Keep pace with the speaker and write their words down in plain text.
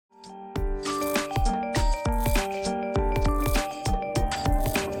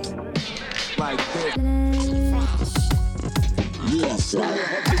Good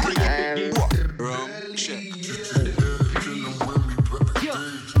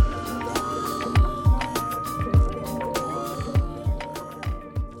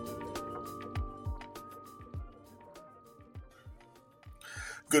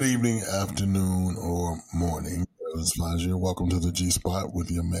evening, afternoon, or morning. Welcome to the G Spot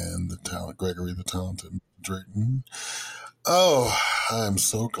with your man, the talent, Gregory, the talented Drayton. Oh, I am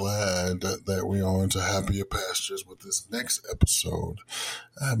so glad that we are into happier pastures with this next episode.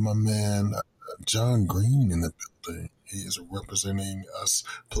 I have my man, John Greene, in the building. He is representing us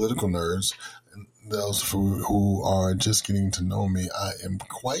political nerds. And those who are just getting to know me, I am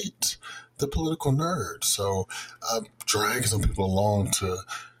quite the political nerd. So I've dragged some people along to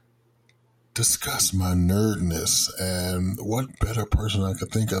discuss my nerdness, and what better person I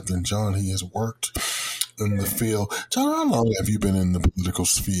could think of than John. He has worked in the field. John, how long have you been in the political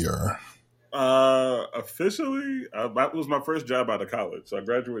sphere? Officially, that was my first job out of college. So I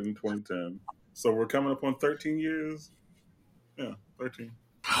graduated in 2010. So we're coming up on 13 years. Yeah, 13.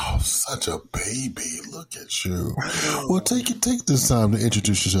 Oh, such a baby. Look at you. Well, take this time to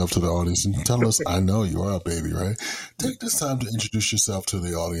introduce yourself to the audience and tell us, I know you are a baby, right? Take this time to introduce yourself to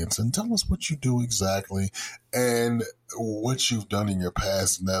the audience and tell us what you do exactly and what you've done in your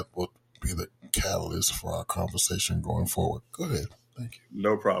past, and that will be the catalyst for our conversation going forward. Go ahead. Thank you.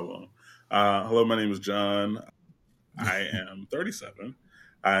 No problem. Hello, my name is John. I am 37.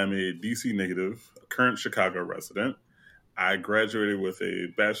 I am a D.C. native, current Chicago resident. I graduated with a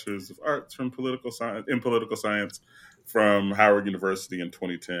Bachelor's of Arts in political science from Howard University in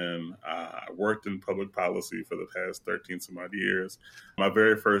 2010. I worked in public policy for the past 13 some odd years. My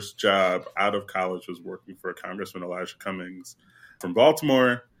very first job out of college was working for Congressman Elijah Cummings from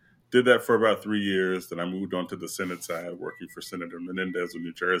Baltimore. Did that for about 3 years. Then I moved on to the Senate side, working for Senator Menendez of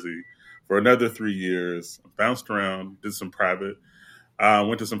New Jersey for another 3 years. Bounced around, did some private.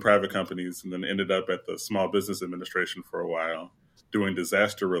 Went to some private companies, and then ended up at the Small Business Administration for a while, doing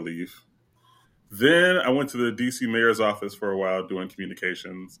disaster relief. Then I went to the D.C. mayor's office for a while doing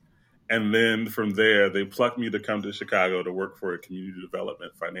communications. And then from there, they plucked me to come to Chicago to work for a community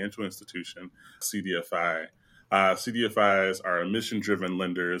development financial institution, CDFI. CDFIs are mission-driven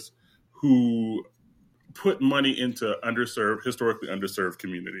lenders who put money into historically underserved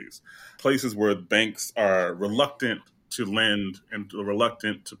communities, places where banks are reluctant to lend and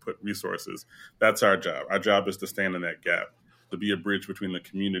reluctant to put resources. That's our job. Our job is to stand in that gap, to be a bridge between the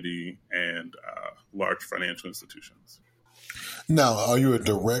community and large financial institutions. Now, are you a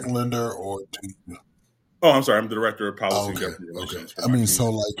direct lender or do you... Oh, I'm sorry. I'm the director of policy and government relations. I mean, so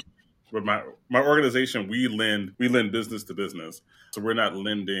like... But my organization, we lend business to business. So we're not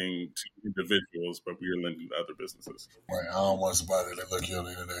lending to individuals, but we are lending to other businesses. Right. I don't want somebody to look you on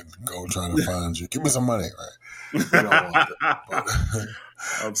the internet and go trying to find you. Give me some money, right? You don't want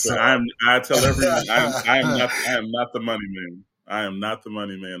that. So, I tell everyone, I am not the money man. I am not the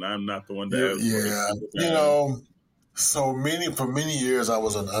mony man. I'm not the one to ask. Yeah. For many years, I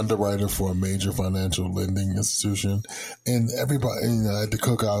was an underwriter for a major financial lending institution, and everybody, at the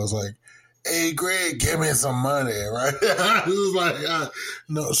cookout, I was like, "Hey, Greg, give me some money," right? It was like,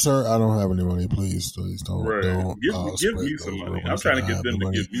 "No, sir, I don't have any money. Please don't. Right. Don't give me some money. I'm trying to get them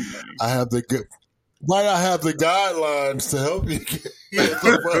to give me money. I have the guidelines to help you get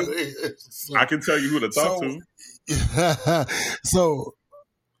the money. So, I can tell you who to talk to. So.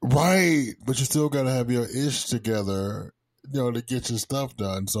 Right, but you still got to have your ish together, to get your stuff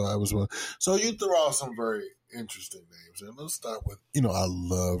done. So So you threw out some very interesting names, and let's start with, I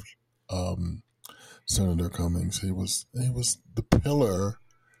loved Senator Cummings. He was the pillar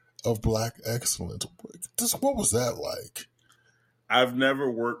of Black excellence. What was that like? I've never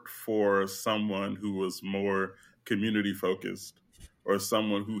worked for someone who was more community focused, or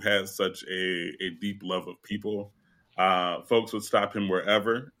someone who has such a deep love of people. Folks would stop him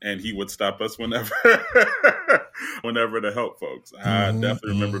wherever, and he would stop us whenever to help folks. I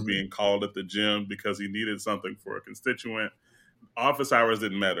definitely remember being called at the gym because he needed something for a constituent. Office hours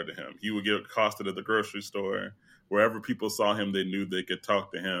didn't matter to him. He would get accosted at the grocery store. Wherever people saw him, they knew they could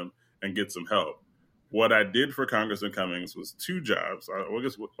talk to him and get some help. What I did for Congressman Cummings was 2 jobs. If we're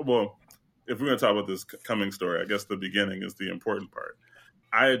going to talk about this Cummings story, I guess the beginning is the important part.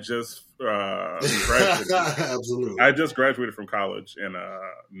 I had just graduated. Absolutely. I just graduated from college in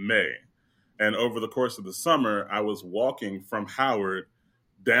May. And over the course of the summer, I was walking from Howard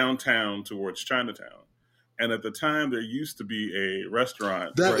downtown towards Chinatown. And at the time, there used to be a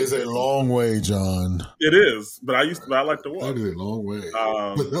restaurant. That is a long way, John. It is, but I like to walk. That is a long way.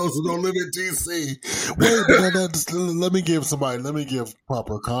 For those who don't live in D.C. Wait, but let me give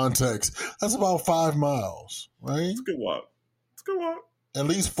proper context. That's about 5 miles, right? It's a good walk. Let's go walk. At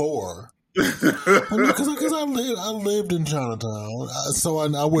least 4. Because I lived in Chinatown, so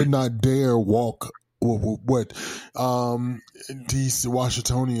I would not dare walk what DC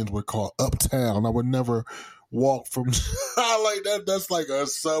Washingtonians would call uptown. I would never walk from like that. That's like a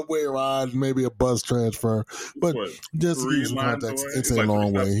subway ride, maybe a bus transfer. But just to give you some context, it's a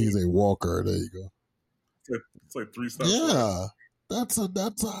long way. He's a walker. There you go. It's like 3 stops. Yeah. That's a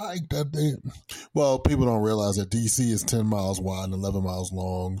hike. Well, people don't realize that DC is 10 miles wide and 11 miles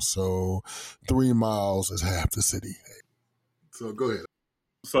long, so 3 miles is half the city. So go ahead.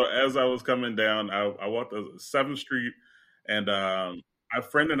 So as I was coming down, I walked 7th Street, and my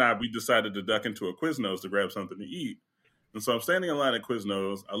friend and I, we decided to duck into a Quiznos to grab something to eat. And so I'm standing in line at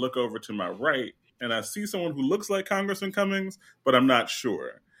Quiznos. I look over to my right, and I see someone who looks like Congressman Cummings, but I'm not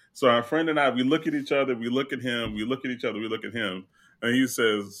sure. So our friend and I, we look at each other, we look at him, we look at each other, we look at him. And he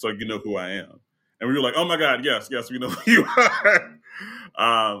says, "So you know who I am?" And we were like, "Oh my God, yes, we know who you are."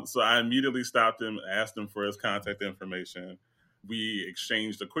 So I immediately stopped him, asked him for his contact information. We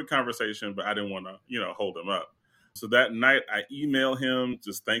exchanged a quick conversation, but I didn't want to, hold him up. So that night I emailed him,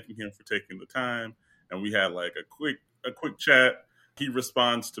 just thanking him for taking the time. And we had like a quick chat. He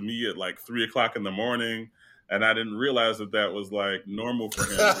responds to me at like 3:00 in the morning. And I didn't realize that was like normal for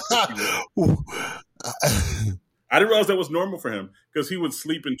him. I didn't realize that was normal for him because he would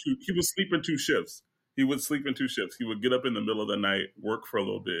sleep in 2 shifts. He would sleep in 2 shifts. He would get up in the middle of the night, work for a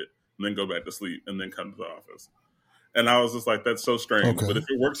little bit, and then go back to sleep, and then come to the office. And I was just like, that's so strange. Okay. But if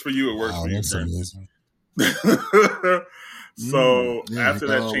it works for you, it works for you. So after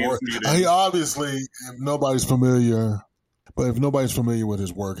that chance meeting, he obviously, if nobody's familiar with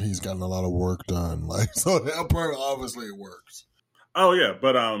his work, he's gotten a lot of work done. Like, so that part obviously it works. Oh yeah,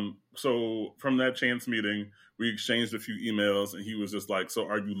 but so from that chance meeting, we exchanged a few emails, and he was just like, "So,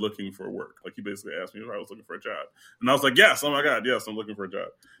 are you looking for work?" Like, he basically asked me if I was looking for a job, and I was like, "Yes, oh my God, yes, I'm looking for a job."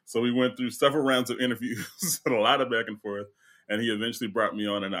 So we went through several rounds of interviews and a lot of back and forth, and he eventually brought me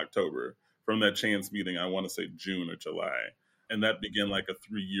on in October. From that chance meeting, I want to say June or July, and that began like a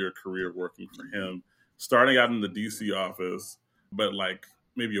 3-year career working for him, starting out in the DC office, but like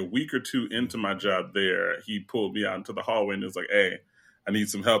maybe a week or 2 into my job there, he pulled me out into the hallway and was like, "Hey, I need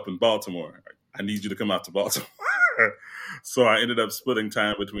some help in Baltimore. I need you to come out to Baltimore." So I ended up splitting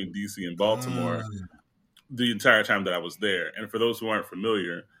time between DC and Baltimore the entire time that I was there. And for those who aren't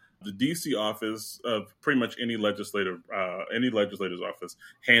familiar, the DC office of pretty much any legislator's office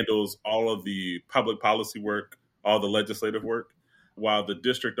handles all of the public policy work, all the legislative work, while the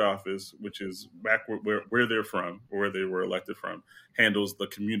district office, which is back where they're from, or where they were elected from, handles the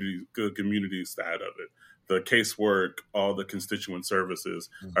community side of it. The casework, all the constituent services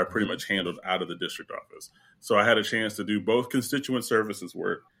are pretty much handled out of the district office. So I had a chance to do both constituent services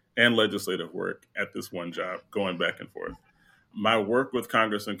work and legislative work at this one job, going back and forth. My work with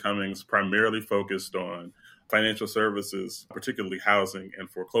Congressman Cummings primarily focused on financial services, particularly housing and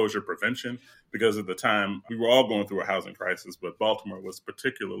foreclosure prevention, because at the time we were all going through a housing crisis, but Baltimore was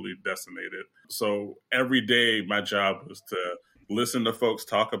particularly decimated. So every day my job was to listen to folks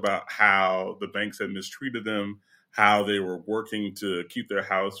talk about how the banks had mistreated them, how they were working to keep their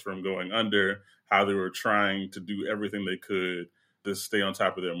house from going under, how they were trying to do everything they could to stay on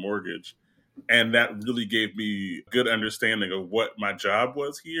top of their mortgage. And that really gave me a good understanding of what my job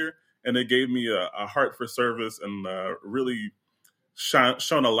was here. And it gave me a heart for service and really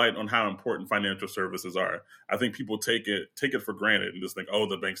shone a light on how important financial services are. I think people take it for granted and just think, oh,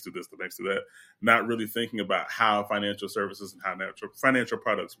 the banks do this, the banks do that, not really thinking about how financial services and how financial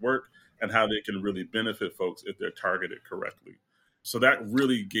products work and how they can really benefit folks if they're targeted correctly. So that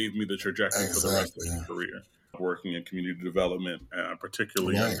really gave me the trajectory for the rest of my career, working in community development,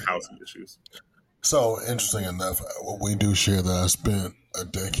 particularly on housing issues. So, interesting enough, we do share that I spent a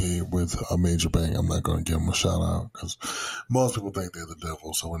decade with a major bank. I'm not going to give them a shout out because most people think they're the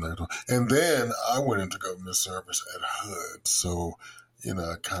devil. So when and then I went into government service at HUD. So,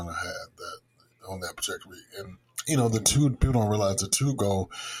 I kind of had that on that trajectory. And, the two, people don't realize the two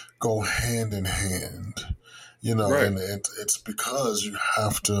go hand in hand. Right. And it's because you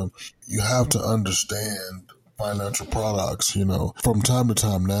have to understand financial products. From time to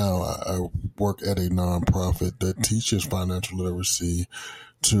time now, I work at a nonprofit that teaches financial literacy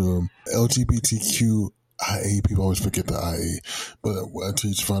to LGBTQIA. People always forget the IA, but I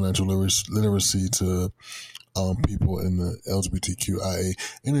teach financial literacy to people in the LGBTQIA,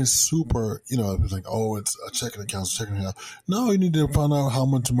 and it's super. It's like, oh, it's a checking account. No, you need to find out how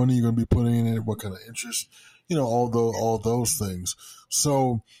much money you're going to be putting in it, what kind of interest. All those things.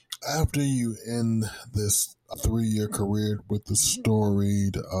 So after you end this 3-year career with the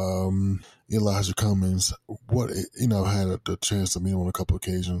storied Elijah Cummings, I've had the chance to meet him on a couple of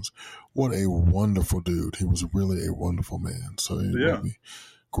occasions. What a wonderful dude. He was really a wonderful man. So he will be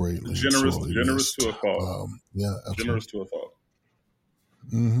greatly and sorely generous missed. to a fault. Yeah, absolutely. Generous to a fault.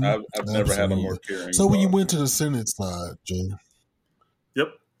 Mm-hmm. I've never had a more caring. So when you went to the Senate side, Jay? Yep.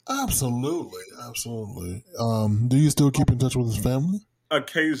 Absolutely. Do you still keep in touch with his family?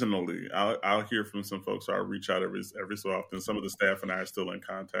 Occasionally, I'll hear from some folks. I'll reach out every so often. Some of the staff and I are still in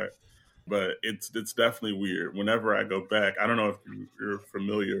contact, but it's definitely weird. Whenever I go back, I don't know if you're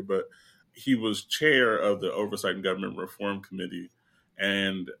familiar, but he was chair of the Oversight and Government Reform Committee,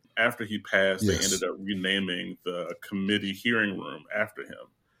 and after he passed, They ended up renaming the committee hearing room after him.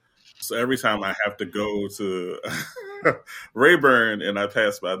 So every time I have to go to Rayburn and I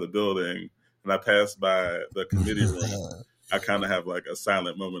pass by the building and I pass by the committee room, I kind of have like a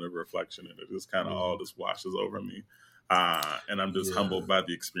silent moment of reflection, and it just kind of all just washes over me. And I'm just humbled by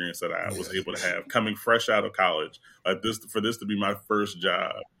the experience that I was able to have coming fresh out of college. Like for this to be my first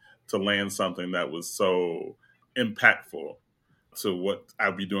job, to land something that was so impactful to what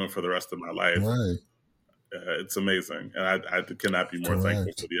I'll be doing for the rest of my life. Right. It's amazing, and I cannot be more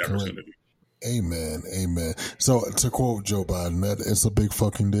thankful for the opportunity. Amen. So to quote Joe Biden, that it's a big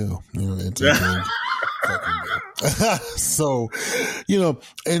fucking deal. It's a big fucking deal. So,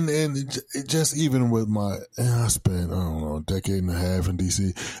 and just even with I spent, I don't know, a decade and a half in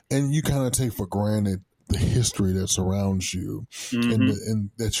D.C., and you kind of take for granted the history that surrounds you, and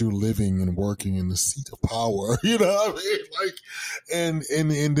that you're living and working in the seat of power. You know what I mean? Like,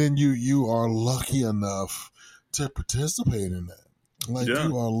 and then you are lucky enough to participate in that.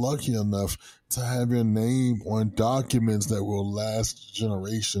 You are lucky enough to have your name on documents that will last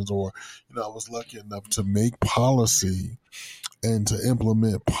generations, or I was lucky enough to make policy and to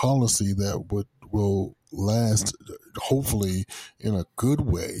implement policy that will last, hopefully in a good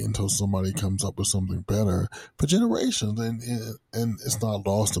way, until somebody comes up with something better for generations. And it's not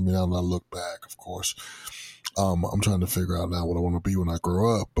lost to me now that I look back, of course. I'm trying to figure out now what I want to be when I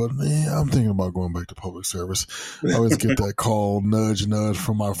grow up, but I'm thinking about going back to public service. I always get that call, nudge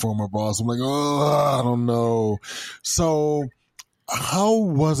from my former boss. I'm like, oh, I don't know. So how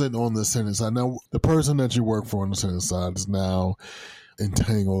was it on the Senate side? Now, the person that you work for on the Senate side is now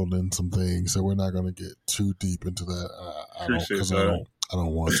entangled in some things, so we're not going to get too deep into that. I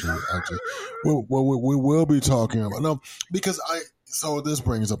don't want to. Actually, we will be talking about So this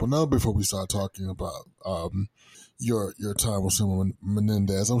brings up another before we start talking about your time with Simon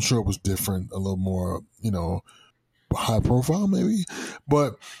Menendez. I'm sure it was different, a little more, high profile maybe,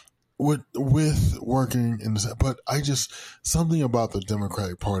 but with working in the, but something about the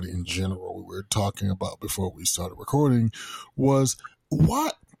Democratic Party in general we were talking about before we started recording was,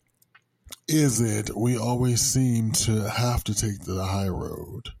 what is it we always seem to have to take the high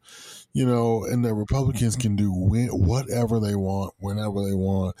road? And the Republicans can do whatever they want, whenever they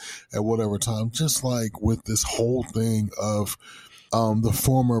want, at whatever time. Just like with this whole thing of the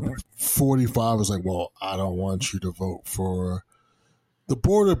former 45 is like, well, I don't want you to vote for the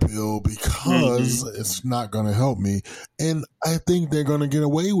border bill because it's not going to help me. And I think they're going to get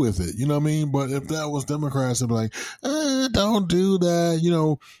away with it. You know what I mean? But if that was Democrats, they'd be like, don't do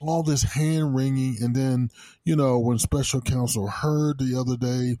that. All this hand wringing. And then, when Special Counsel Hurd the other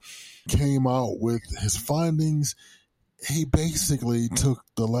day came out with his findings, he basically took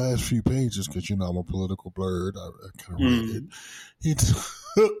the last few pages, because I'm a political blerd. I kind of read it. He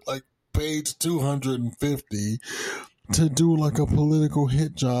took like page 250 to do like a political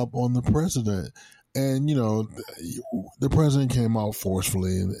hit job on the president. And, the president came out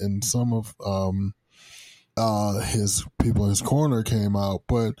forcefully, and some of his people in his corner came out.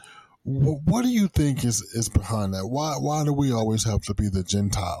 But what do you think is behind that? Why do we always have to be the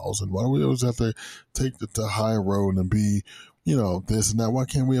Gentiles? And why do we always have to take the high road and be, this and that? Why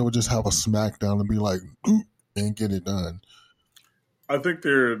can't we ever just have a smackdown and be like, and get it done? I think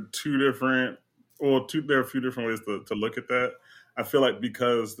there are a few different ways to look at that. I feel like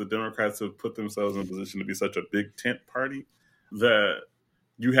because the Democrats have put themselves in a position to be such a big tent party, that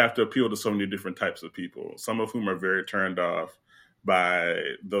you have to appeal to so many different types of people, some of whom are very turned off by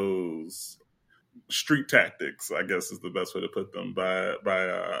those street tactics, I guess is the best way to put them, by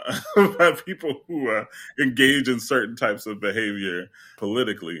by people who engage in certain types of behavior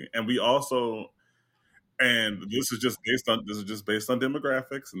politically. And we also, and this is just based on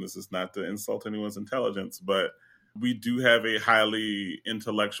demographics, and this is not to insult anyone's intelligence, but we do have a highly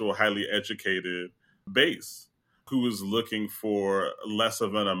intellectual, highly educated base who is looking for less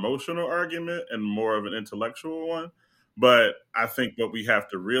of an emotional argument and more of an intellectual one. But I think what we have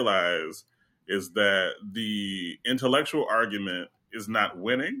to realize is that the intellectual argument is not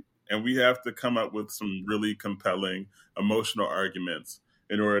winning, and we have to come up with some really compelling emotional arguments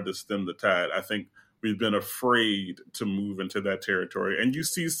in order to stem the tide. I think we've been afraid to move into that territory. And you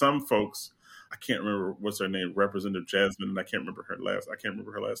see some folks, I can't remember what's her name, Representative Jasmine, and I can't remember her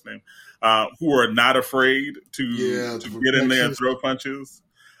last name, who are not afraid to get in there and throw punches.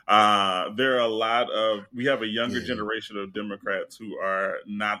 There are we have a younger generation of Democrats who are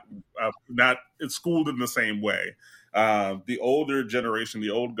not schooled in the same way. The older generation,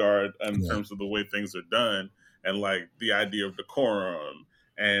 the old guard, in terms of the way things are done, and like the idea of decorum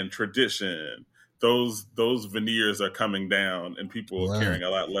and tradition, those veneers are coming down, and people are caring a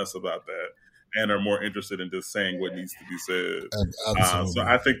lot less about that and are more interested in just saying what needs to be said. So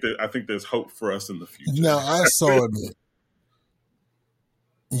I think there's hope for us in the future. Now I saw it.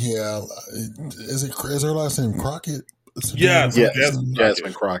 Yeah, is her last name Crockett?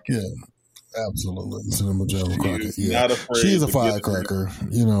 Jasmine Crockett. Yeah, absolutely. Jasmine Crockett. Yeah, she is a firecracker.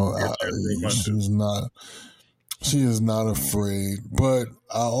 You know, she is not afraid. But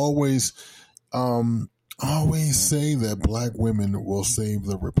I always say that Black women will save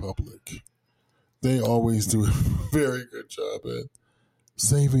the republic. They always do a very good job at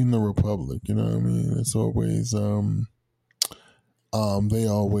saving the republic. You know what I mean? It's always they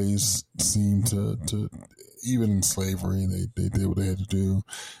always seem to even in slavery they did what they had to do,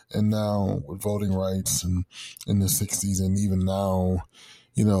 and now with voting rights and in the 60s, and even now,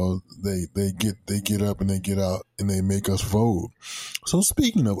 you know, they get up and they get out and they make us vote. So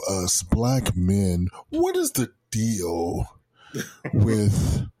speaking of us Black men, what is the deal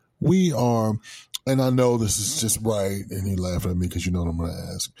with we are? And I know this is just right, and you laugh at me because you know what I'm going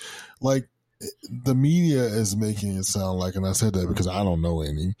to ask. Like, the media is making it sound like, and I said that because I don't know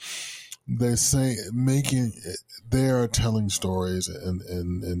any. They are telling stories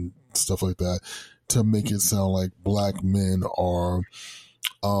and stuff like that to make it sound like Black men are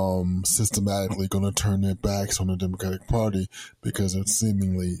systematically going to turn their backs on the Democratic Party because it's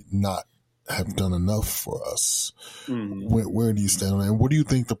seemingly not have done enough for us. Mm-hmm. Where do you stand on that? And what do you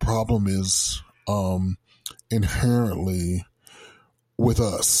think the problem is inherently with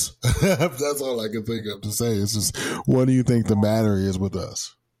us? That's all I can think of to say. It's just, what do you think the matter is with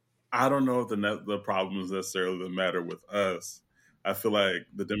us? I don't know if the problem is necessarily the matter with us. I feel like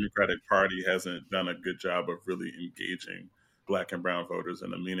the Democratic Party hasn't done a good job of really engaging Black and brown voters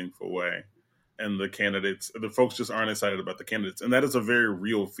in a meaningful way. And the folks just aren't excited about the candidates. And that is a very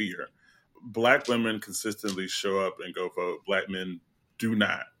real fear. Black women consistently show up and go vote. Black men do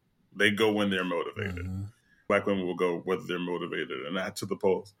not. They go when they're motivated. Mm-hmm. Black women will go whether they're motivated or not to the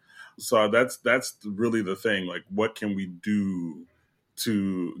polls. So that's really the thing. Like, what can we do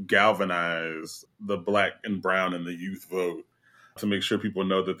to galvanize the Black and brown and the youth vote to make sure people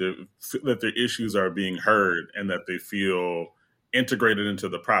know that their issues are being heard and that they feel integrated into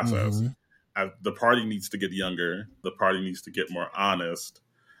the process? Mm-hmm. The party needs to get younger. The party needs to get more honest.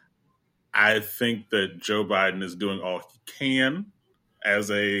 I think that Joe Biden is doing all he can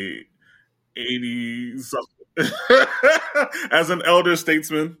as a 80-something. As an elder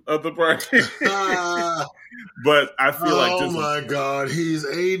statesman of the party. But I feel like my God, he's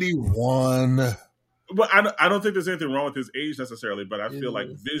 81. But I don't think there's anything wrong with his age necessarily, but I feel like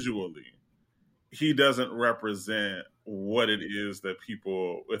visually he doesn't represent what it is that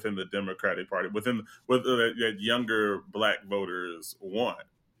people within the Democratic Party, that younger Black voters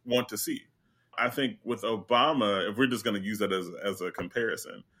want to see. I think with Obama, if we're just going to use that as a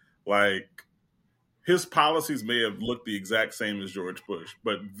comparison, like, his policies may have looked the exact same as George Bush,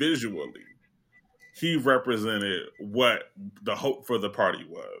 but visually, he represented what the hope for the party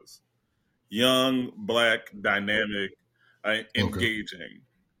was. Young, Black, dynamic, engaging.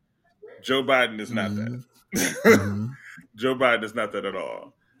 Joe Biden is not that. Mm-hmm. Joe Biden is not that at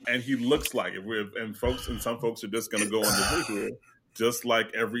all. And he looks like it. And some folks are just going to go on the visual, just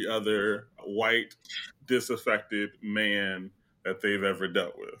like every other white, disaffected man that they've ever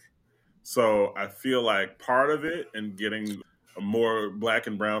dealt with. So I feel like part of it in getting more Black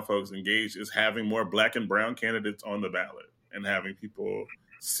and brown folks engaged is having more Black and brown candidates on the ballot and having people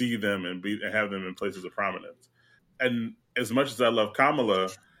see them and have them in places of prominence. And as much as I love Kamala,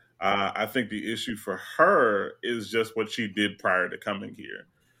 I think the issue for her is just what she did prior to coming here.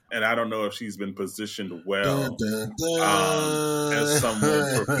 And I don't know if she's been positioned well as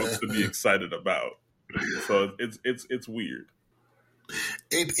someone for folks to be excited about. So it's weird.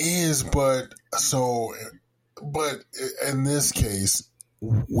 It is, but in this case,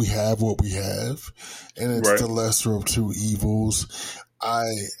 we have what we have, and it's the lesser of two evils.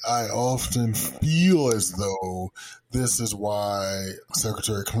 I often feel as though this is why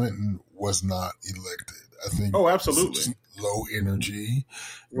Secretary Clinton was not elected. I think absolutely low energy,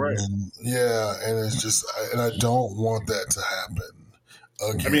 right? And it's just, and I don't want that to happen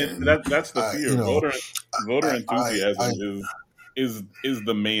again. I mean, that's the fear. Voter enthusiasm is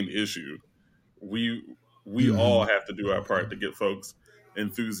the main issue. We all have to do our part to get folks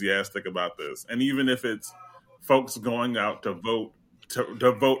enthusiastic about this, and even if it's folks going out to vote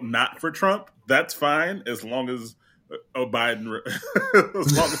vote not for Trump, that's fine as long as Biden.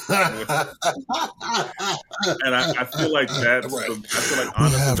 As long as and I feel like that's right. I feel like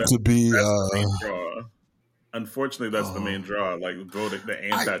honestly, we have to be. The main draw. Unfortunately, that's the main draw. Like voting the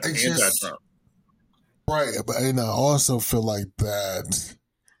anti-Trump. Right, and I also feel like that.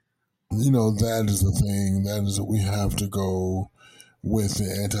 That is the thing. That is that we have to go with the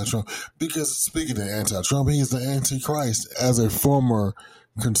anti-Trump, because speaking of anti-Trump, he's the Antichrist. As a former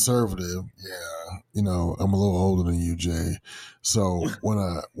conservative, I'm a little older than you, Jay. So when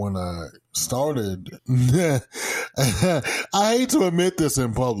I started, I hate to admit this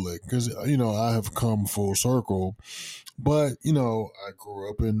in public because I have come full circle, but I grew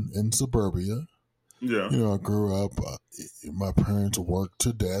up in suburbia. Yeah. I grew up, my parents worked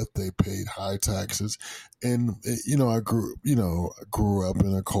to death. They paid high taxes. And, I grew up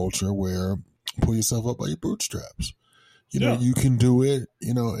in a culture where pull yourself up by your bootstraps. You can do it,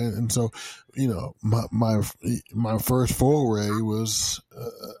 and so, my first foray was,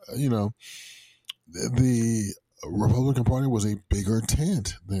 the Republican Party was a bigger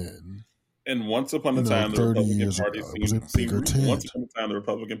tent then. And once upon a time, the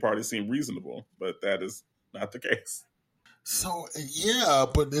Republican Party seemed reasonable, but that is not the case. So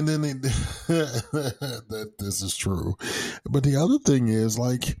but and then that this is true, but the other thing is,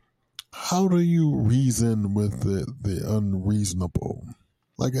 like, how do you reason with the unreasonable?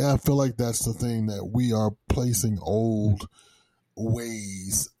 Like, I feel like that's the thing, that we are placing old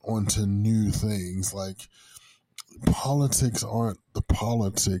ways onto new things. Like, politics aren't the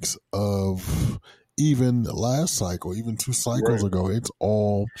politics of even last cycle, even 2 cycles ago. It's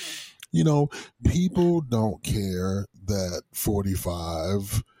all, people don't care that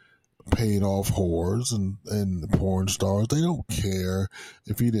 45 paid off whores and porn stars. They don't care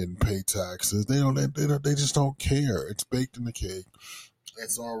if he didn't pay taxes. They just don't care. It's baked in the cake.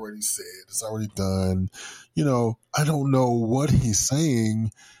 It's already said. It's already done. I don't know what he's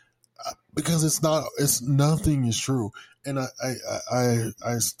saying, because nothing is true. And I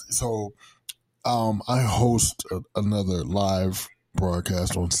host another live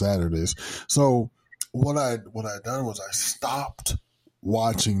broadcast on Saturdays. So what I done was I stopped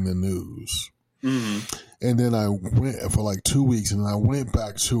watching the news. And then I went for like 2 weeks, and I went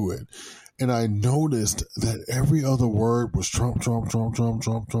back to it, and I noticed that every other word was Trump, Trump, Trump, Trump,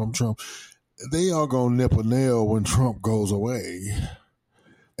 Trump, Trump, Trump. They are gonna nip a nail when Trump goes away.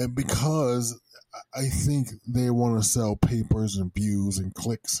 And because I think they want to sell papers and views and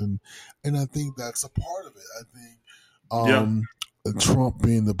clicks, and I think that's a part of it. I think Trump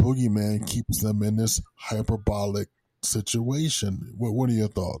being the boogeyman keeps them in this hyperbolic situation. What are your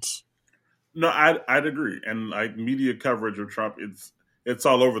thoughts? No, I'd agree. And like media coverage of Trump, it's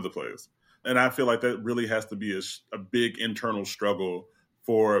all over the place. And I feel like that really has to be a big internal struggle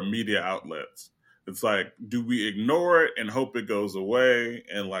for media outlets. It's like, do we ignore it and hope it goes away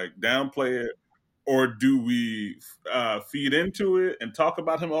and like downplay it? Or do we feed into it and talk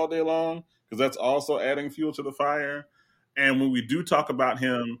about him all day long? Because that's also adding fuel to the fire. And when we do talk about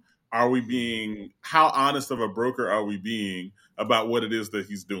him, how honest of a broker are we being about what it is that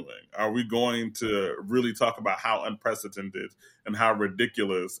he's doing? Are we going to really talk about how unprecedented and how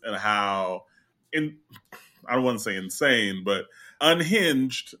ridiculous and how, I don't want to say insane, but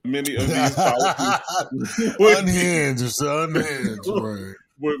unhinged many of these policies would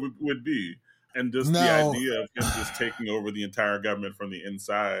be. And just the idea of him just taking over the entire government from the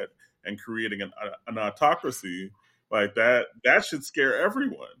inside and creating an autocracy like that should scare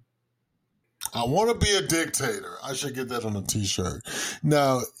everyone. I want to be a dictator. I should get that on a t-shirt.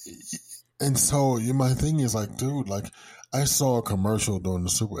 Now, and so my thing is, like, dude, like, I saw a commercial during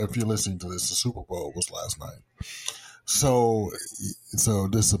if you're listening to this, the Super Bowl was last night. So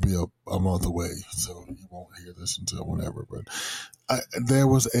this will be a month away, so you won't hear this until whenever. But there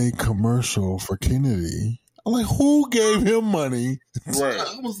was a commercial for Kennedy. I'm like, who gave him money? Right.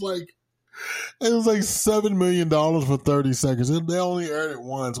 I was like, it was like $7 million for 30 seconds. They only aired it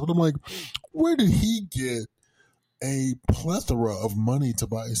once, but I'm like, where did he get a plethora of money to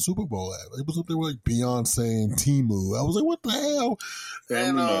buy a Super Bowl ad. It was up there with like Beyonce and Temu. I was like, what the hell?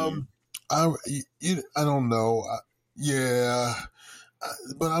 Family money. I don't know.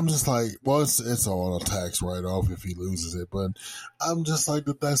 But I'm just like, well, it's all a tax write-off if he loses it. But I'm just like,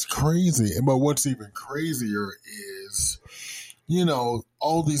 that's crazy. But what's even crazier is,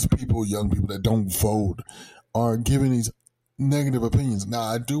 all these people, young people that don't vote, are giving these negative opinions. Now,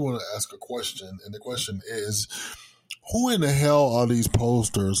 I do want to ask a question, and the question is, who in the hell are these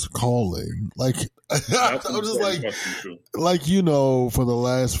posters calling? Like, I'm just like, for the last, for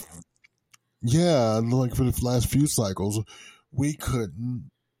the last few cycles, we couldn't,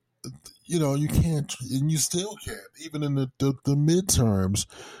 you can't, and you still can't, even in the midterms.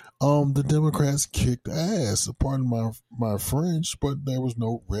 The Democrats kicked ass. Pardon my French, but there was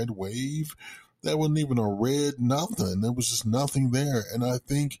no red wave. There wasn't even a red nothing. There was just nothing there. And I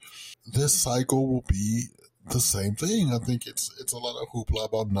think this cycle will be the same thing. I think it's a lot of hoopla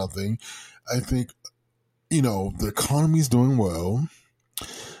about nothing. I think, the economy's doing well.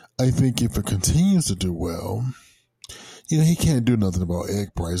 I think if it continues to do well, he can't do nothing about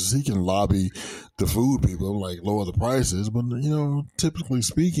egg prices. He can lobby the food people, like lower the prices. But, typically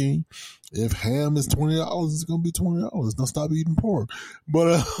speaking, if ham is $20, it's going to be $20. Don't stop eating pork.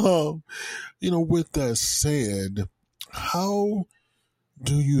 But, with that said, how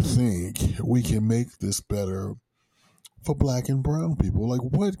do you think we can make this better for Black and brown people? Like,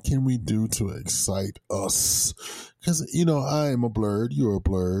 what can we do to excite us? Because, I am a blerd. You're a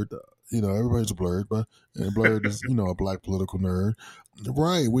blerd. Everybody's a blerd, but a blerd is, a Black political nerd.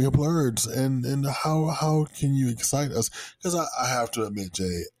 Right, we are blerds. And how can you excite us? Because I have to admit,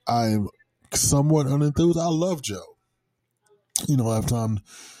 Jay, I'm somewhat unenthused. I love Joe. Last time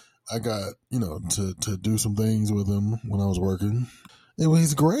I got, to do some things with him when I was working. And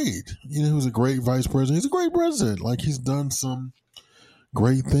he's great. He was a great vice president. He's a great president. Like, he's done some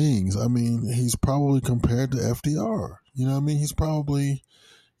great things. I mean, he's probably compared to FDR. He's probably,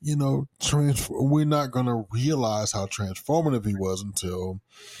 we're not going to realize how transformative he was until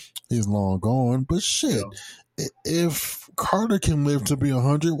he's long gone. But shit, if Carter can live to be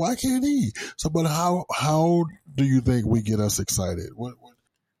 100, why can't he? So, but how do you think we get us excited? What?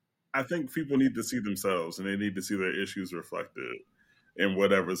 I think people need to see themselves, and they need to see their issues reflected in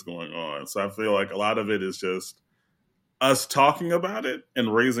whatever's going on. So I feel like a lot of it is just us talking about it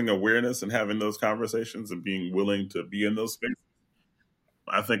and raising awareness and having those conversations and being willing to be in those spaces.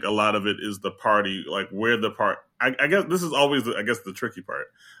 I think a lot of it is the party, like where the I guess this is always, the tricky part,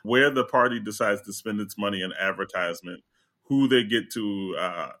 where the party decides to spend its money in advertisement, who they get to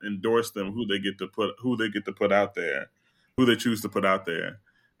endorse them, who they get to put out there, who they choose to put out there,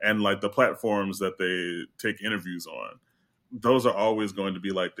 and like the platforms that they take interviews on. Those are always going to be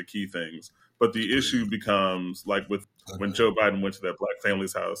like the key things. But the issue becomes like when Joe Biden went to that Black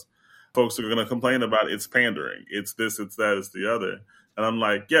family's house, folks are going to complain about it's pandering. It's this, it's that, it's the other. And I'm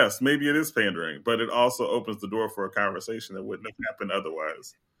like, yes, maybe it is pandering, but it also opens the door for a conversation that wouldn't have happened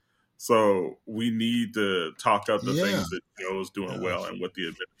otherwise. So we need to talk up the things that Joe's doing well and what the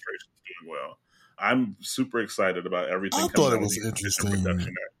administration is doing well. I'm super excited about everything. I thought it was interesting.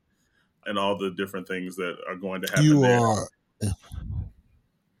 And all the different things that are going to happen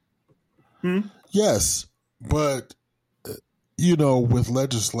Yes, but, with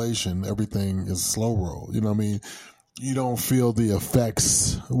legislation, everything is slow roll. You don't feel the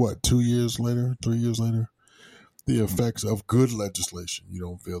effects, 2 years later, 3 years later? The effects of good legislation. You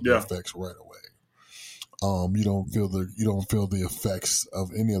don't feel the effects right away. You don't feel the effects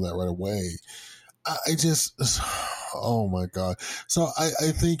of any of that right away. Oh my God. So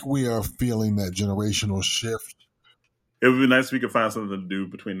I think we are feeling that generational shift. It would be nice if we could find something to do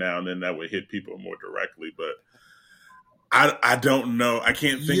between now and then that would hit people more directly, but I don't know. I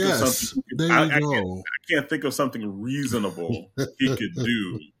can't think of something. I can't think of something reasonable he could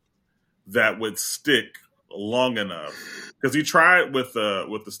do that would stick long enough. Because he tried with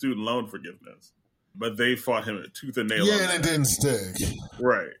the student loan forgiveness, but they fought him tooth and nail. Yeah, and it didn't stick.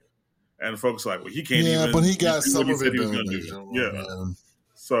 Right. And folks are like, well, he can't even. Yeah, but he got some of it done. Yeah.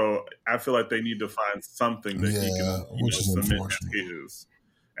 So I feel like they need to find something that he can submit as his.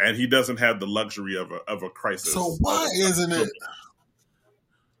 And he doesn't have the luxury of a crisis. So why isn't it?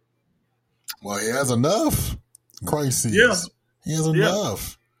 Well, he has enough crises. Yeah. He has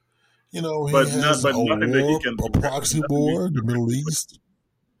enough. He but has a proxy war, the Middle East.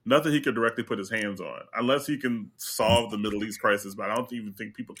 Nothing he could directly put his hands on, unless he can solve the Middle East crisis. But I don't even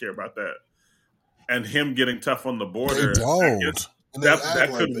think people care about that. And him getting tough on the border, that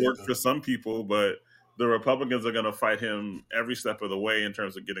could work for some people, but the Republicans are going to fight him every step of the way in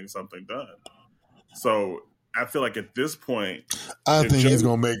terms of getting something done. So I feel like at this point, I think he's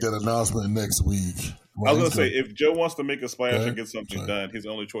going to make that announcement next week. I was going to say, if Joe wants to make a splash and get something done, his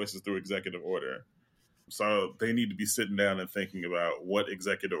only choice is through executive order. So they need to be sitting down and thinking about what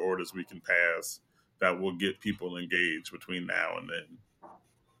executive orders we can pass that will get people engaged between now and then.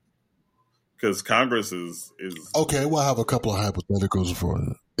 Because Congress is okay. We'll have a couple of hypotheticals for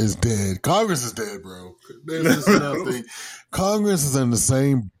it. It's dead. Congress is dead, bro. There's just nothing. Congress is in the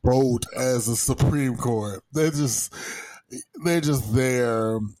same boat as the Supreme Court. They're just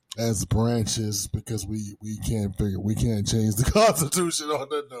there as branches because we can't change the Constitution on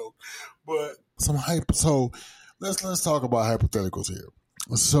that note. But so let's talk about hypotheticals here.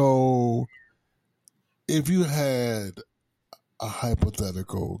 So if you had a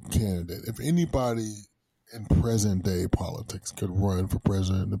hypothetical candidate, if anybody in present day politics could run for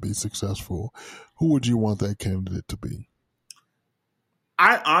president to be successful, who would you want that candidate to be?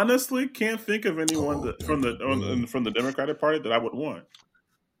 I honestly can't think of anyone from the Democratic Party that I would want.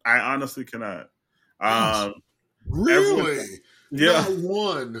 I honestly cannot. Really? Yeah, not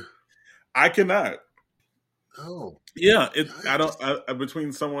one. I cannot. Oh, yeah. I don't.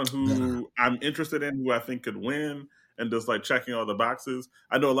 Between someone who I'm interested in, who I think could win, and just like checking all the boxes.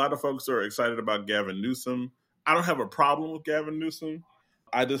 I know a lot of folks are excited about Gavin Newsom. I don't have a problem with Gavin Newsom.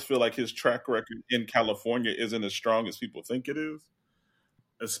 I just feel like his track record in California isn't as strong as people think it is,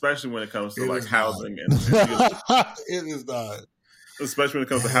 especially when it comes to like housing and it is not. Especially when it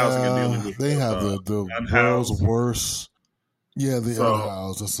comes to housing and dealing with they have the world's worst. Yeah, the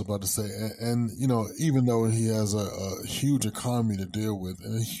unhoused. I was about to say, and you know, even though he has a huge economy to deal with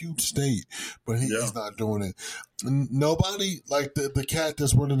and a huge state, but he's not doing it. Nobody like the cat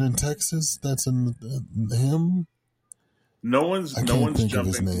that's running in Texas. That's in him. No one's jumping.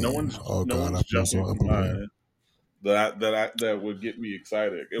 No one's jumping. That would get me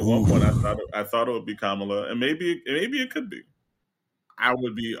excited. At one point, I thought it would be Kamala, and maybe it could be. I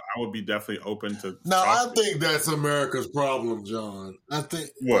would be definitely open to. No, I think that's America's problem, John. I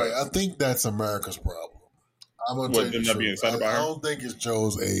think that's America's problem. I'm gonna tell you the truth. I don't think it's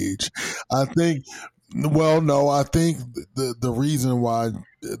Joe's age. I think. Well, no, I think the reason why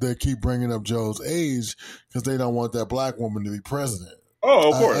they keep bringing up Joe's age because they don't want that black woman to be president.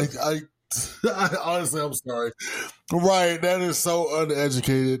 Oh, of course. I honestly, I'm sorry. Right, that is so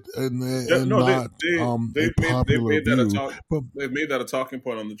uneducated and not a popular view. They've made that a talking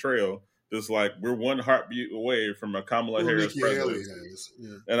point on the trail. Just like we're one heartbeat away from a Kamala Harris presidency,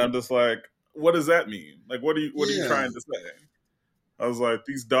 and I'm just like, what does that mean? Like, what are you trying to say? I was like,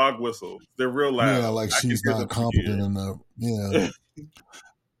 these dog whistles, they're real loud. Yeah, like she's not competent enough. Yeah.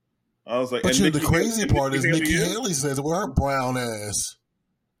 I was like, but the crazy part is Nikki Haley says with her brown ass.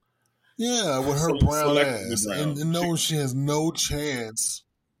 Yeah, with her brown ass. And no, she has no chance.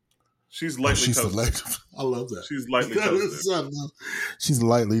 She's lightly toasted. I love that. She's lightly toasted. She's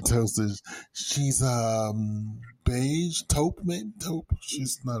lightly toasted. She's beige, taupe, maybe taupe.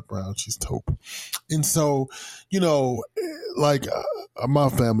 She's not brown. She's taupe. And so, you know, like my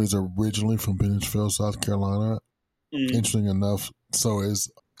family's originally from Bennettsville, South Carolina. Interesting enough, so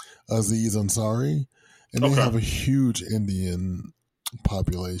is Aziz Ansari. And they have a huge Indian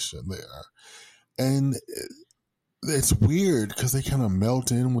population there, and it's weird because they kind of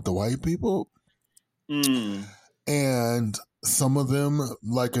melt in with the white people, and some of them,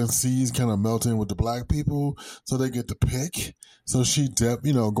 like Aziz, kind of melt in with the black people, so they get to pick. So she,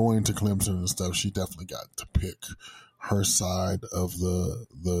 going to Clemson and stuff, she definitely got to pick her side of the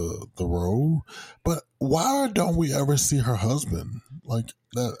row. But why don't we ever see her husband? Like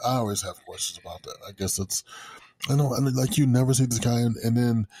that, I always have questions about that. I guess it's. I know, like you never see this guy, and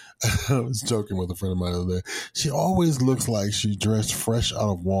then I was joking with a friend of mine the other day. She always looks like she dressed fresh out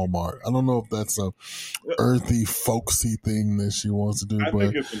of Walmart. I don't know if that's a earthy, folksy thing that she wants to do, I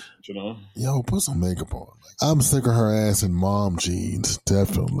think it's intentional. Yo, put some makeup on. I'm sick of her ass in mom jeans,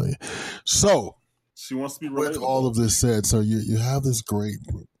 definitely. So she wants to be relatable. With all of this said, so you have this great.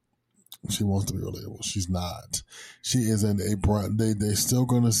 She wants to be relatable. She's not. She isn't a brown. They're still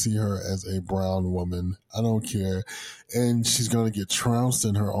going to see her as a brown woman. I don't care. And she's going to get trounced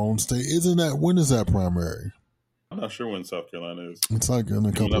in her own state. When is that primary? I'm not sure when South Carolina is. It's like in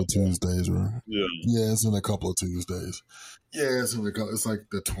a couple of Tuesdays, right? Yeah. Yeah, it's in a couple of Tuesdays. Yeah, it's like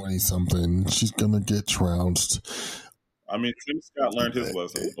the 20-something. She's going to get trounced. I mean, Tim Scott learned his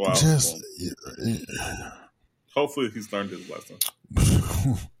lesson. Wow. Hopefully he's learned his lesson.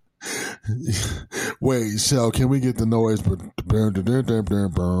 Wait, Shell, can we get the noise?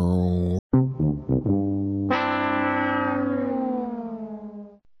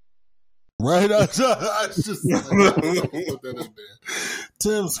 Right? I just put that in there.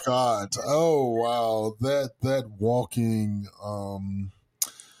 Tim Scott. Oh wow, that walking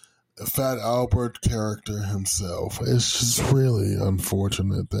Fat Albert character himself. It's just really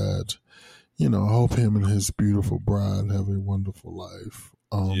unfortunate that, I hope him and his beautiful bride have a wonderful life.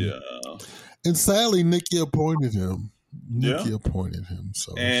 And sadly, Nikki appointed him.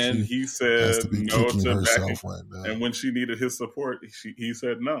 So and he said has to be no kicking to herself backing, right now. and when she needed his support, he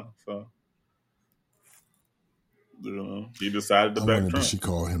said no. So he decided to back Trump. Did she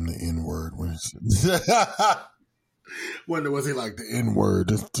call him the N-word when when was he like the N-word?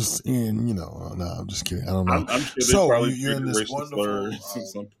 Just in, no, I'm just kidding. I don't know. I'm sure so probably you're in this wonderful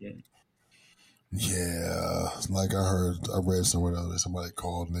something. Yeah, like I read somewhere the other day, somebody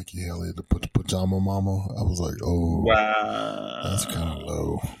called Nikki Haley the pajama mama. I was like, oh, wow, that's kind of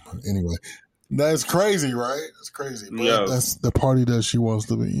low. Anyway, that's crazy, right? That's crazy. But that's the party that she wants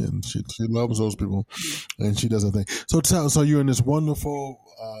to be in. She loves those people, and she does a thing. So you're in this wonderful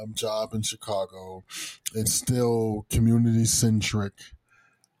job in Chicago. It's still community centric.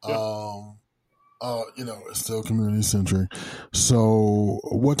 It's still community centric. So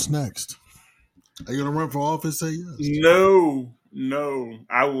what's next? Are you going to run for office? Say yes. No.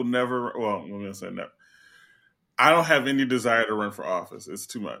 I will never. Well, I'm going to say no. I don't have any desire to run for office. It's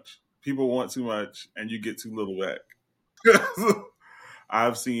too much. People want too much, and you get too little back.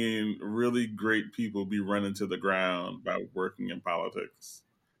 I've seen really great people be run into the ground by working in politics.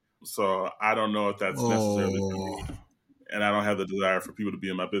 So I don't know if that's necessarily for me. And I don't have the desire for people to be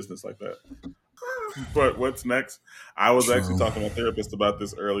in my business like that. But what's next? I was actually talking to a therapist about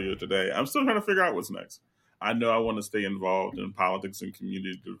this earlier today. I'm still trying to figure out what's next. I know I want to stay involved in politics and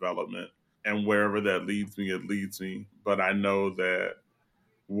community development, and wherever that leads me, it leads me. But I know that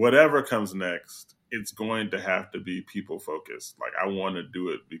whatever comes next, it's going to have to be people focused. Like, I want to do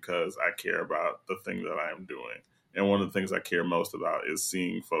it because I care about the thing that I am doing. And one of the things I care most about is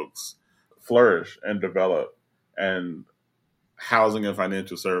seeing folks flourish and develop, and housing and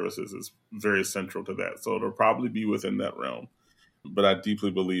financial services is very central to that. So it'll probably be within that realm. But I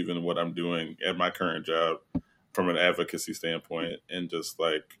deeply believe in what I'm doing at my current job from an advocacy standpoint, and just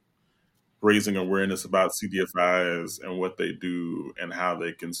like raising awareness about CDFIs and what they do and how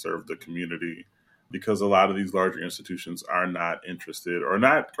they can serve the community, because a lot of these larger institutions are not interested or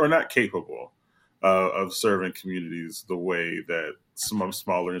not capable of serving communities the way that some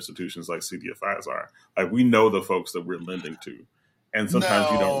smaller institutions like CDFIs are. Like, we know the folks that we're lending to, and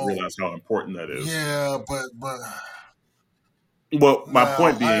sometimes you don't realize how important that is. Yeah, but well, my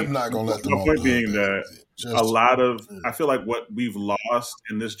point being, I'm not gonna let them my point being that a lot of, I feel like what we've lost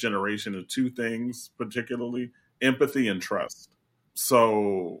in this generation are two things, particularly empathy and trust.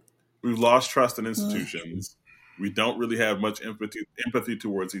 So we've lost trust in institutions. We don't really have much empathy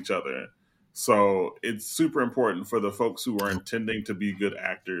towards each other. So it's super important for the folks who are intending to be good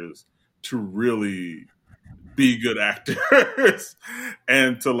actors to really be good actors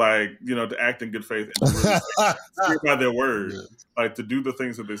and to to act in good faith and to really steer by their word, like to do the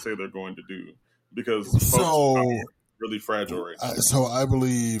things that they say they're going to do, because folks are really fragile right now. So I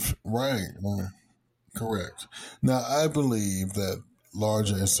believe, correct. Now, I believe that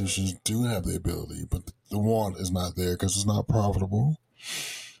larger institutions do have the ability, but the want is not there because it's not profitable.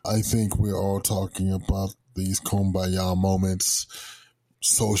 I think we're all talking about these kumbaya moments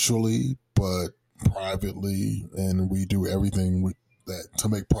socially, but privately, and we do everything that to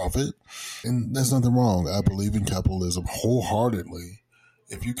make profit. And there's nothing wrong. I believe in capitalism wholeheartedly.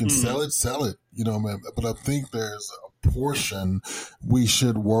 If you can sell it, man. But I think there's a portion we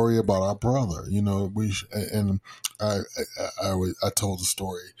should worry about our brother. And I told the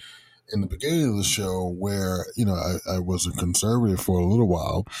story in the beginning of the show where, I was a conservative for a little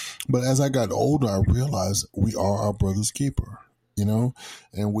while, but as I got older, I realized we are our brother's keeper, and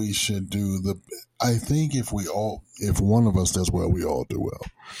we should I think if one of us does well, we all do well.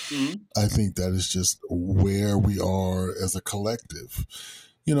 Mm-hmm. I think that is just where we are as a collective.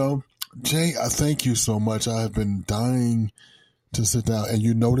 Jay, I thank you so much. I have been dying to sit down, and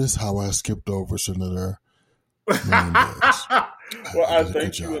you notice how I skipped over Senator Menendez. Well, I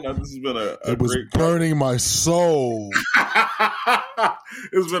thank you, and this has been a great burning my soul.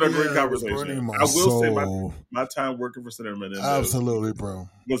 It's been a great conversation. I will say my time working for Senator Menendez, absolutely, bro,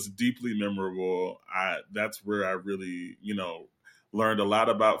 was deeply memorable. That's where I really, learned a lot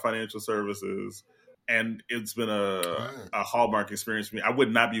about financial services, and it's been a hallmark experience for me. I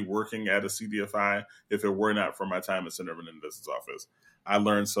would not be working at a CDFI if it were not for my time at Senator Menendez's office. I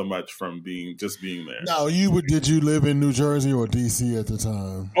learned so much from being there. Now, did you live in New Jersey or D.C. at the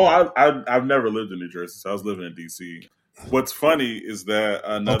time? Oh, I've never lived in New Jersey, so I was living in D.C. What's funny is that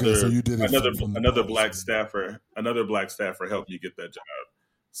another black staffer helped me get that job.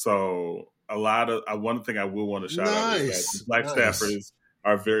 So one thing I will want to shout out is that black staffers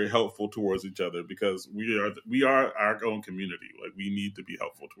are very helpful towards each other, because we are our own community. Like, we need to be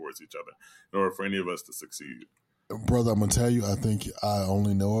helpful towards each other in order for any of us to succeed. Brother, I'm gonna tell you, I think I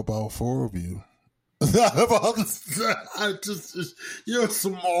only know about 4 of you. You're a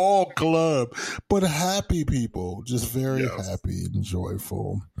small club, but happy people, just very happy and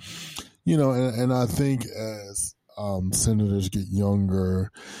joyful. And I think as senators get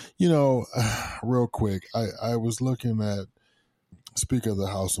younger, real quick, I was looking at Speaker of the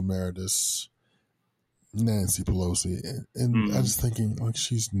House Emeritus Nancy Pelosi, and I was thinking, like,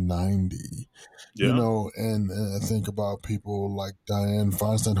 she's 90, and I think about people like Dianne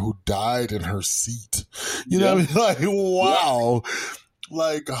Feinstein, who died in her seat. What I mean? Like, wow,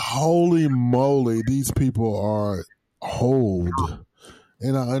 like, holy moly, these people are old,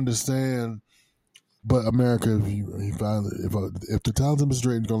 and I understand. But America, if the talented Mr.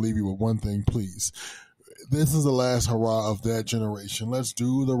 Drayton is going to leave you with one thing, please, this is the last hurrah of that generation. Let's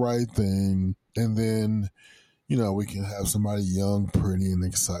do the right thing, and then, we can have somebody young, pretty, and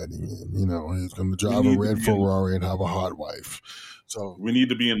exciting, and, who's going to drive a red Ferrari and have a hot wife. So we need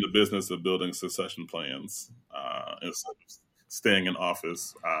to be in the business of building succession plans instead of staying in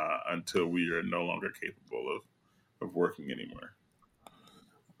office until we are no longer capable of working anymore.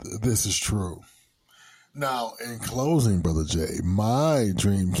 This is true. Now, in closing, Brother Jay, my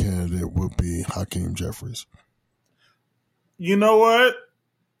dream candidate would be Hakeem Jeffries. You know what?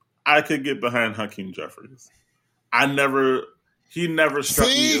 I could get behind Hakeem Jeffries. He never struck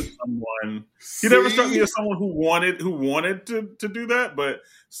me as someone. He never struck me as someone who wanted to do that. But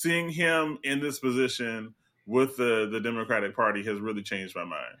seeing him in this position with the Democratic Party has really changed my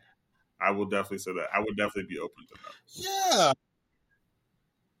mind. I will definitely say that. I would definitely be open to that. Yeah.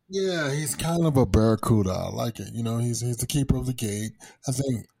 Yeah, he's kind of a barracuda. I like it. He's the keeper of the gate. I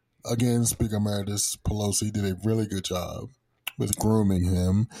think, again, Speaker Emeritus Pelosi did a really good job with grooming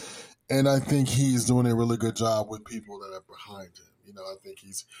him. And I think he's doing a really good job with people that are behind him. I think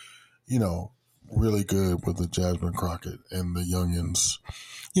he's, really good with the Jasmine Crockett and the youngins.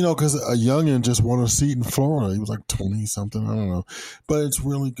 Because a youngin just won a seat in Florida. He was like 20-something. I don't know. But it's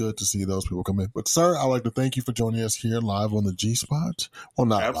really good to see those people come in. But, sir, I'd like to thank you for joining us here live on the G-Spot. Well,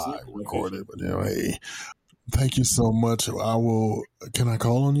 not Absolutely. Live, recorded, but, hey. Thank you so much. Can I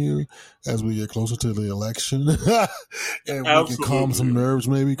call on you as we get closer to the election? And we can calm some nerves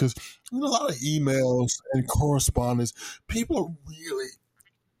maybe, because a lot of emails and correspondence, people are really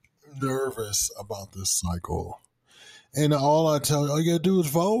nervous about this cycle. And all I tell you, all you got to do is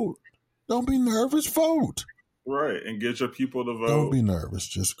vote. Don't be nervous, vote. Right, and get your people to vote. Don't be nervous,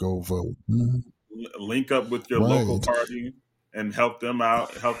 just go vote. Mm-hmm. Link up with your local party and help them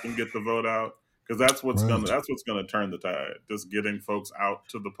out, help them get the vote out. Because that's what's gonna turn the tide. Just getting folks out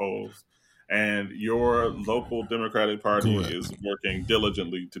to the polls, and your local Democratic Party is working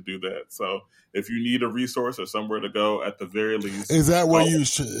diligently to do that. So, if you need a resource or somewhere to go, at the very least, is that where you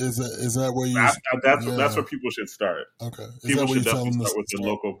should? Is that where you? That's where people should start. Okay, people should definitely start with the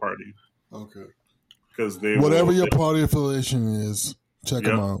local party. Okay, because whatever your party affiliation is, check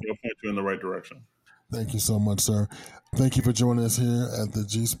them out. They'll point you in the right direction. Thank you so much, sir. Thank you for joining us here at the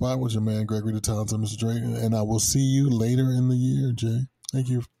G-Spot with your man, Gregory the Talented Mr. Drayton. And I will see you later in the year, Jay. Thank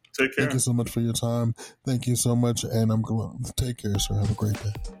you. Take care. Thank you so much for your time. Thank you so much. And I'm going to take care, sir. Have a great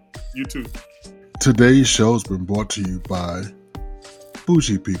day. You too. Today's show has been brought to you by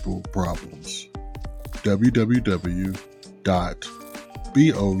Bougie People Problems.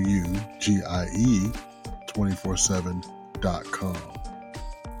 www.bougie247.com.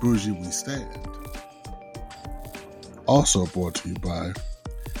 Bougie We Stand. Also brought to you by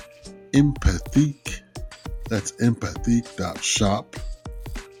Empathique. That's empathique.shop.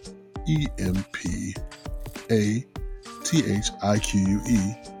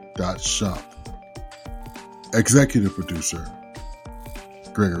 EMPATHIQUE.shop. Executive producer,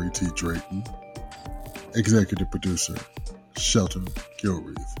 Gregory T. Drayton. Executive producer, Shelton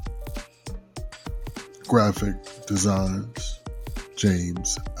Gilreath. Graphic designs,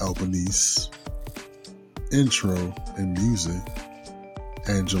 James Albanese. Intro and music,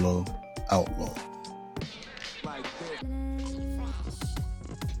 Angelo Outlaw. Like